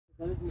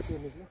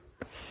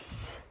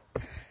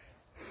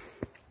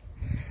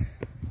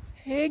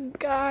Hey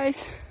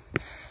guys,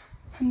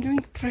 I'm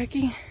doing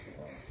trekking.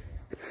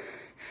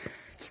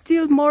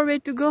 Still more way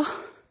to go.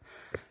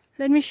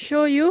 Let me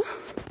show you.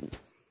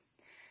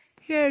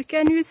 Here,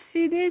 can you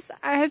see this?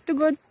 I have to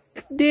go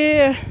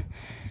there,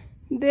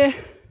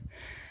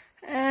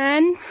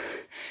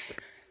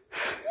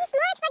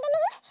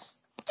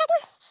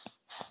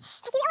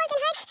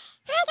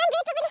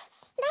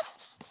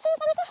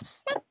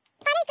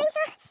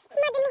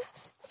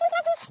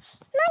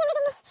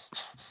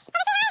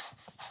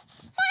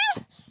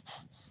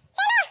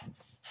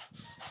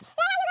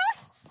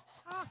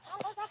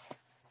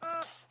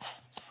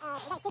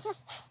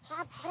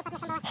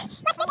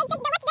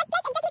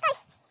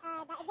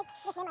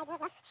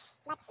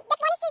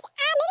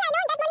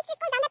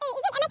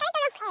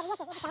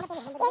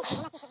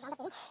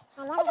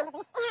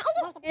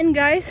 and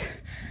guys,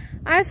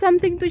 I have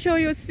something to show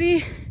you.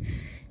 See,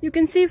 you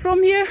can see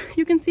from here,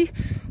 you can see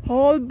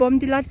whole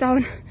Bhudha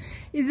town.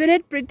 Isn't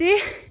it pretty?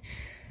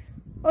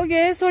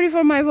 Okay, sorry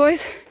for my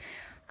voice.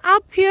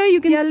 Up here you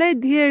can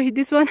see here,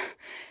 this one,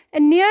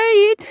 and near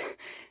it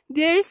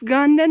there is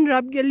Gandhan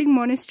Rabgeling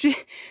Monastery,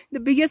 the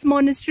biggest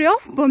monastery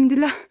of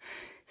Bhudha.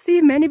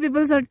 See, many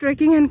people are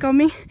trekking and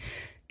coming.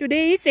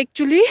 Today is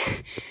actually,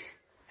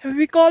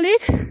 we call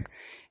it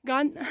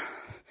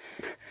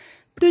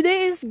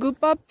today is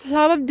Gupa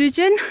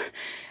Plavabdijan,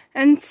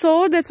 and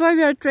so that's why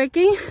we are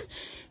trekking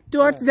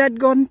towards that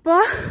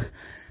Gonpa.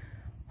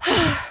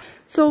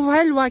 So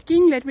while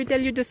walking, let me tell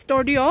you the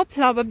story of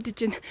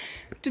Plavabdijan.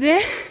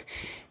 Today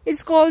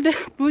it's called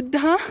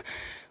Bhudha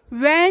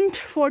went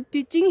for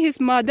teaching his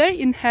mother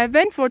in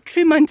heaven for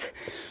 3 months.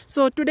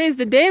 So today is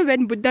the day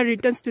when Buddha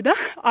returns to the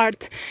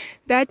earth.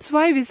 That's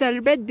why we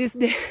celebrate this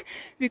day.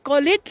 We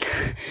call it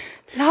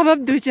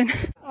Plavabdijan.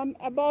 I'm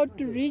about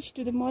to reach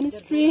to the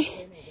monastery.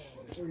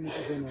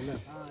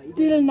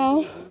 Till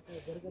now,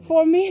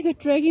 for me the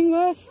trekking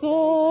was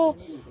so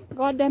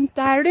goddamn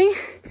tiring,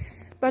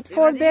 but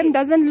for them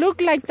doesn't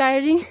look like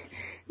tiring.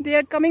 They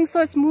are coming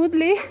so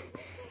smoothly.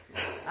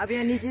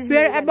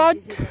 We're about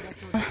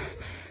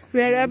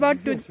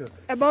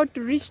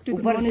to reach to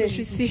the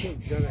monastery.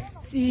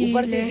 See,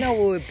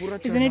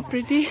 isn't it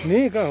pretty?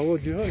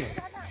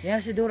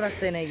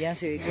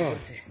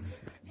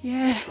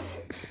 Yes.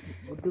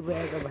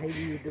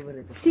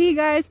 See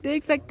guys,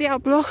 देख सकते हैं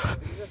आप लोग.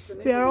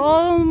 We are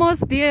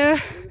almost there.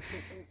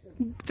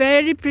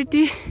 Very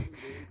pretty.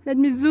 Let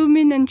me zoom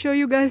in and show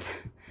you guys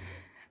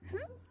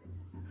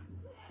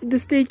the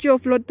statue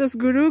of Lotus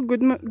Guru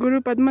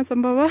Padma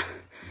Sambhava.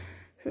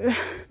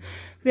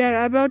 We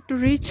are about to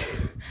reach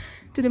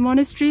to the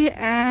monastery,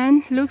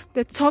 and looks,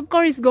 the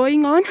chokor is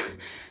going on.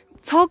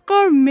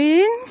 Chokor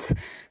means,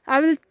 I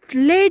will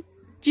let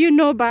you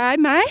know by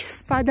my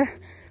father.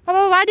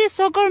 Papa, what is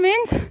chokor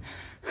means?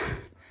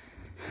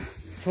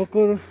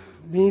 Chokor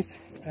means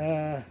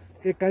a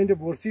kind of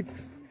worship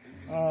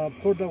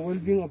for the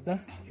well-being of the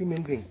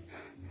human being.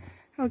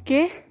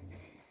 Okay.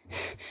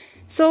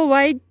 So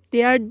why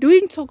they are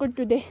doing chokor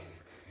today?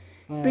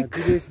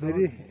 Today is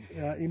very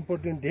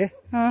important day.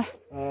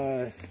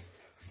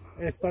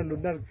 As per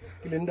lunar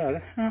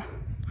calendar,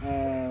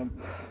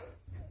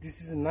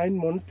 this is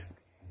 9th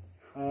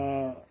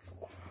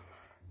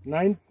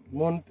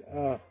month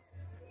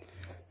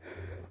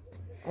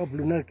of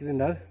lunar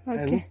calendar,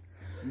 okay. And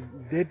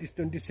date is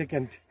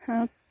 22nd.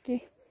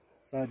 Okay.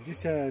 So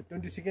this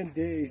 22nd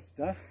day is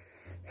the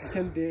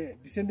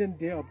descendant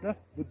day of the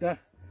Buddha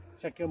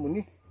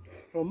Shakyamuni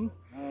from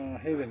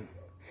heaven.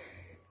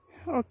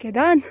 Okay,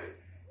 done.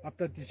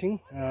 After teaching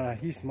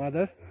his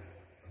mother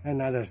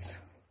and others.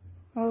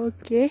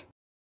 Okay.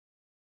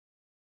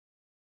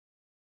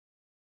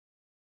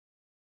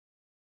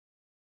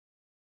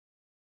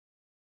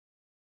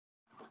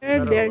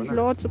 There are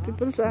lots of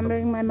people, so I'm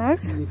wearing my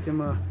mask.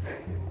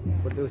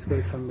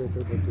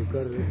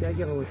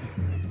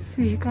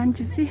 See, can't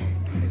you see?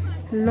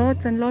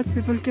 Lots and lots of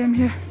people came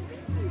here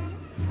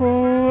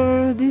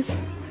for this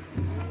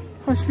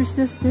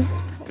auspicious day.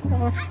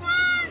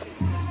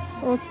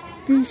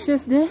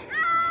 Auspicious day.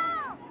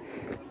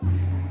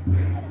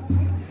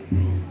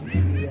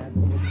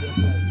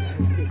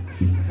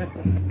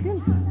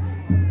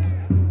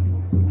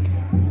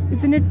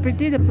 Isn't it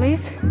pretty, the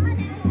place?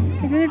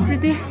 Isn't it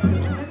pretty?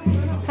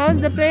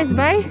 How's the place,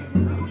 bye?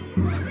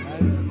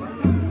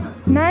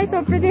 Nice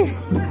or pretty?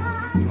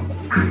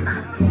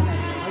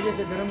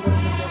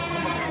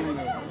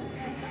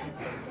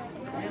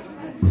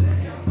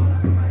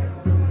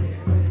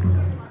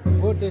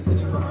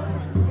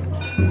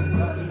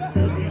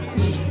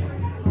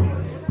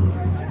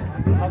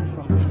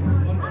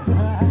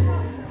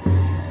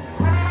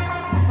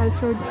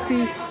 Also,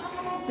 see,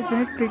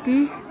 isn't it pretty?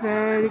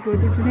 Very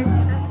good, isn't it?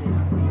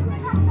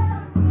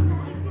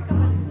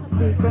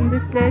 See, from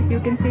this place you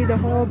can see the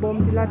whole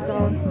Bhudha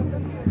town.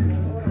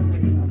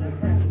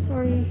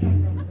 Sorry.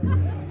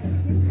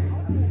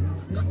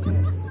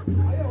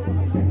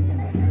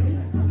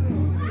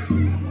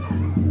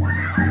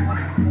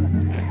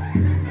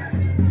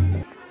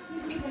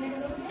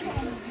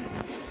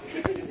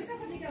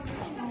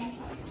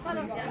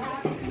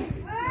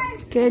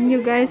 Can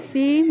you guys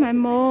see? My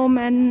mom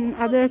and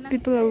other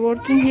people are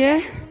working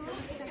here.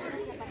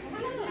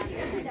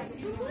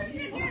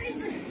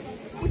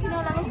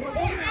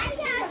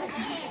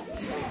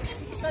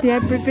 They are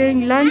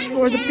preparing lunch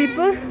for the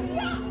people.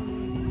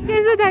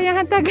 कैसा था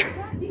यहाँ तक?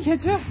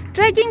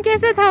 Trekking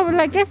कैसा था?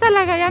 बोला कैसा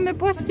लगा यहाँ में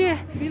पहुँच के?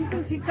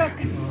 बिल्कुल ठीक ठाक।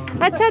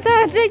 अच्छा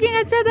था, ट्रैकिंग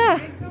अच्छा था।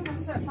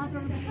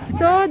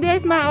 So there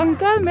is my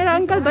uncle. मेरा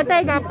अंकल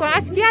बताएगा आपको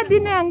आज क्या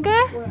दिन है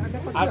अंकल?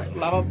 आज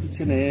लावा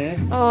पीछे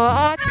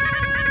नहीं।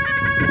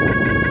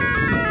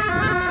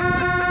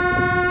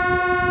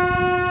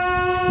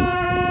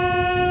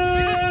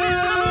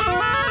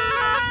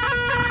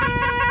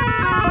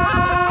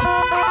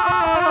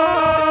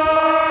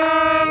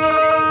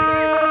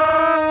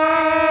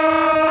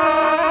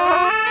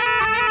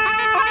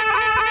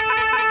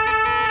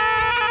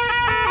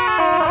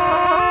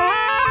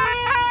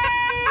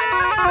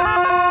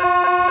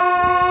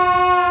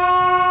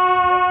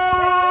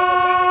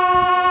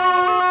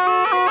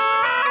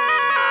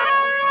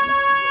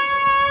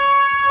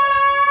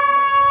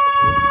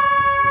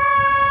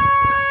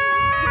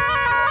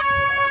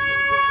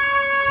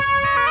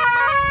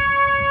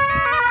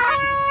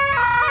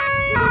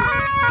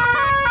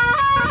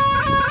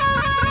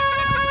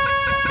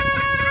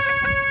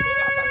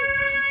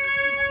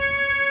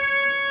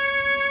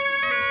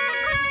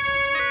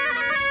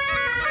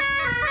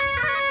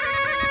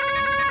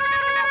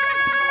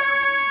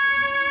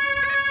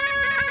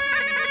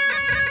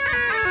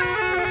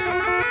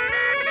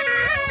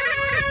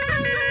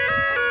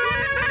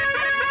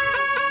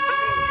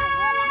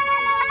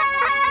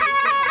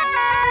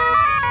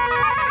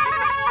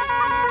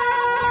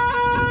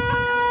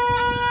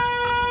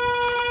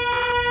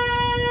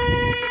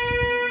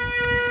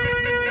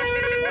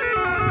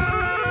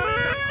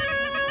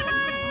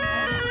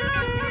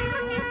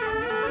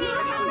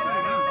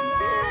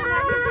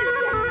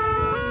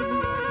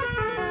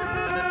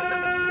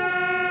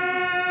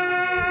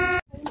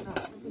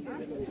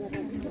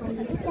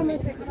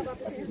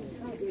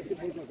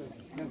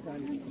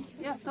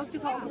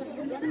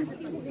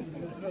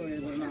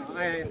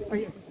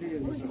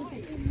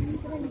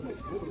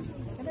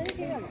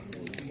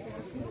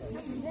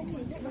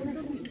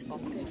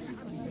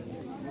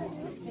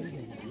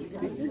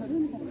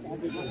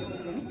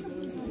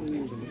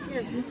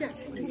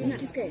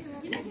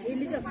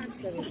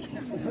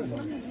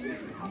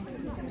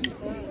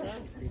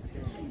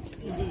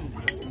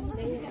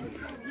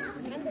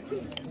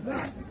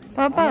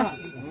 Papa,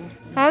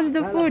 how's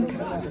the food?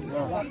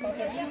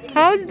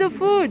 How's the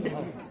food?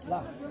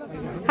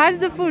 How's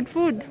the food?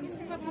 Food.